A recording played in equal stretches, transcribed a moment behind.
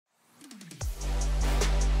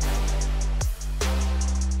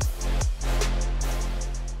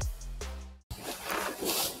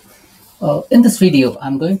In this video,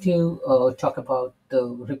 I'm going to talk about the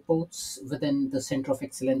reports within the Center of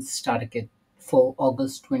Excellence Starter Kit for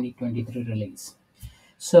August 2023 release.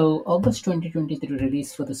 So, August 2023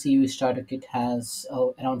 release for the CoE Starter Kit has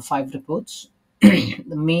around 5 reports.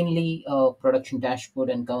 Mainly, production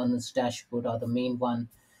dashboard and governance dashboard are the main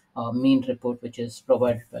report which is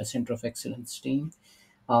provided by Center of Excellence team.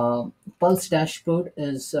 Uh, Pulse dashboard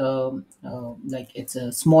is like it's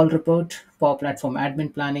a small report, Power Platform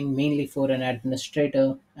admin planning, mainly for an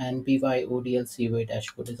administrator, and BYODL COE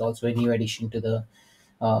dashboard is also a new addition to the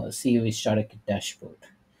COE Starter Kit dashboard.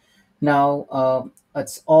 Now,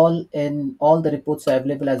 it's all the reports are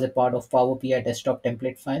available as a part of Power BI desktop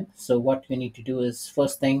template file. So what you need to do is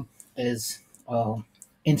first thing is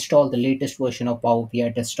install the latest version of Power BI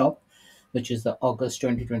desktop, which is the August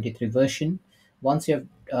 2023 version. Once you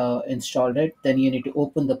have installed it, then you need to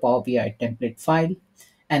open the Power BI template file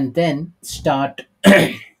and then start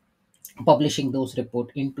publishing those report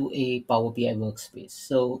into a Power BI workspace.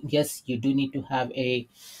 So yes, you do need to have a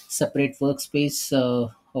separate workspace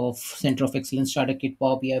of Center of Excellence Starter Kit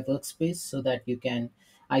Power BI workspace so that you can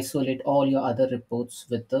isolate all your other reports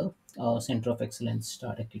with the Center of Excellence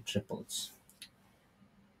Starter Kit reports.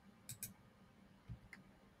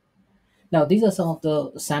 Now, these are some of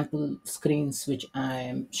the sample screens which I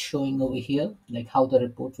am showing over here, like how the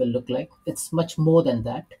report will look like. It's much more than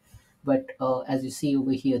that. But as you see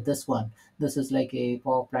over here, this is like a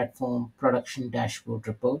Power Platform production dashboard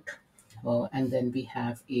report. And then we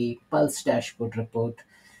have a Pulse dashboard report.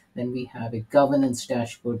 Then we have a governance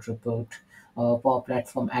dashboard report. Power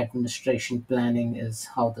Platform administration planning is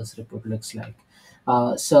how this report looks like.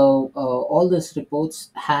 All these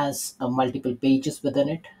reports has multiple pages within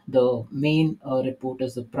it. The main report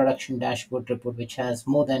is the production dashboard report, which has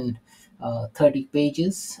more than 30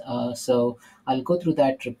 pages. So I'll go through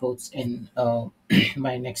that reports in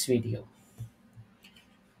my next video.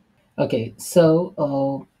 Okay,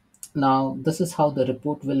 so now this is how the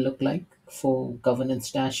report will look like for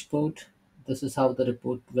governance dashboard. This is how the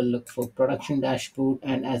report will look for production dashboard.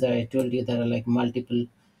 And as I told you, there are like multiple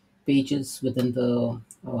pages within the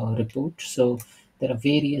report. So there are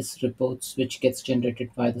various reports which gets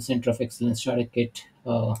generated by the Center of Excellence Starter Kit,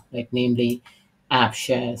 like namely app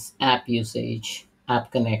shares, app usage,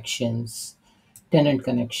 app connections, tenant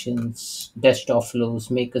connections, desktop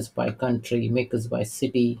flows, makers by country, makers by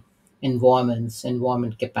city, environments,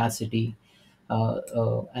 environment capacity,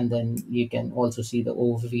 and then you can also see the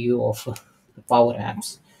overview of the Power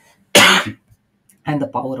Apps and the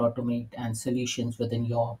Power Automate and solutions within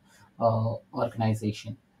your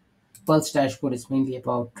organization. Pulse dashboard is mainly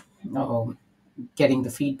about um, getting the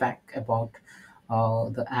feedback about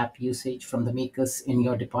the app usage from the makers in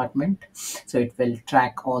your department. So it will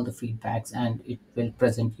track all the feedbacks and it will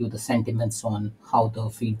present you the sentiments on how the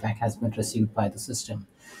feedback has been received by the system.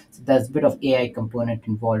 So there's a bit of AI component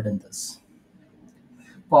involved in this.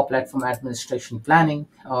 Power Platform Administration Planning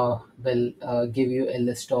will give you a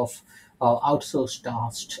list of outsourced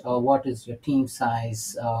tasks. What is your team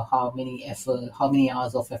size? How many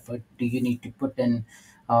hours of effort do you need to put in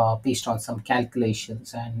based on some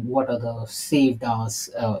calculations? And what are the saved hours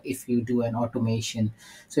if you do an automation?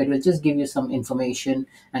 So it will just give you some information,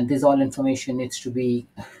 and this all information needs to be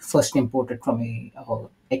first imported from a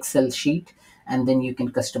Excel sheet, and then you can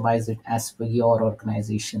customize it as per your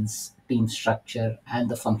organization's team structure and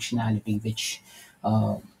the functionality which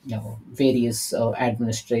various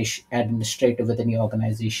administration administrator within your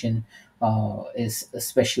organization is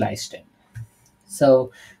specialized in.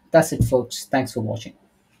 So that's it, folks. Thanks for watching.